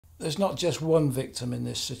there's not just one victim in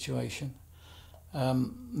this situation.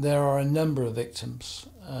 There are a number of victims.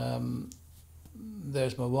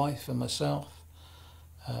 There's my wife and myself,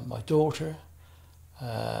 my daughter,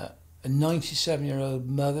 a 97-year-old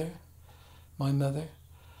mother, my mother.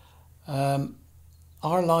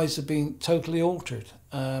 Our lives have been totally altered,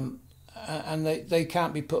 and they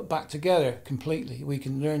can't be put back together completely. We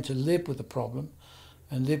can learn to live with the problem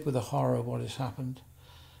and live with the horror of what has happened.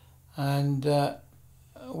 And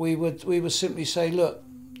we would simply say, look,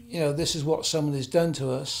 this is what someone has done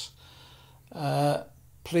to us.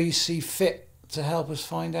 Please see fit to help us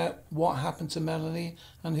find out what happened to Melanie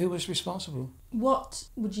and who was responsible. What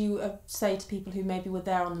would you say to people who maybe were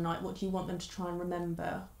there on the night? What do you want them to try and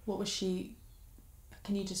remember? What was she?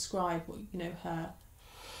 Can you describe what her?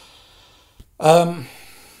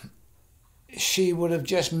 She would have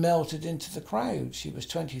just melted into the crowd. She was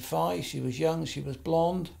 25. She was young. She was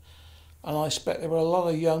blonde, and I expect there were a lot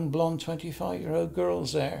of young blonde 25-year-old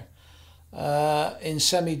girls there in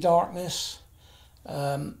semi-darkness.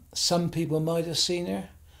 Some people might have seen her.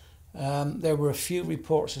 There were a few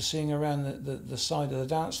reports of seeing her around the side of the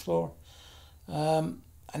dance floor. And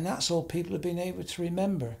that's all people have been able to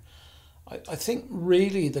remember. I think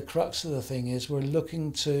really the crux of the thing is we're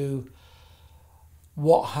looking to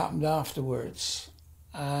what happened afterwards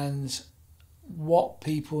and what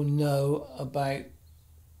people know about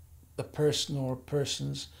the person or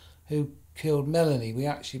persons who killed Melanie. We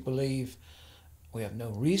actually believe, we have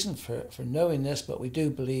no reason for knowing this, but we do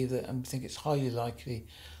believe that, and we think it's highly likely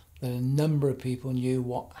that a number of people knew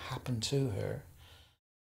what happened to her.